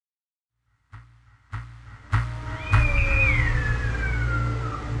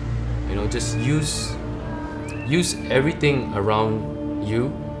just use everything around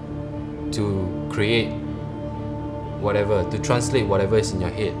you to create whatever, to translate whatever is in your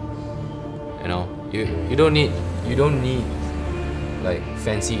head. You know, you don't need like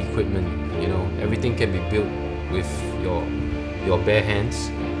fancy equipment. You know, everything can be built with your bare hands.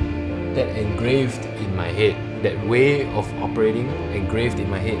 That engraved in my head, that way of operating engraved in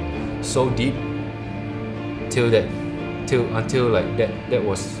my head so deep until like that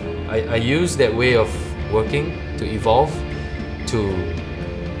was I used that way of working to evolve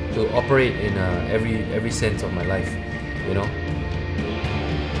to operate in every sense of my life, you know.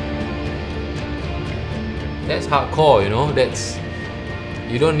 That's hardcore, you know. That's,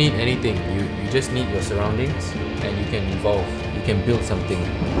 you don't need anything, you just need your surroundings and you can evolve, you can build something,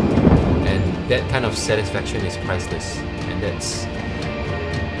 and that kind of satisfaction is priceless, and that's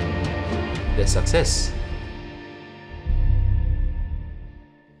success.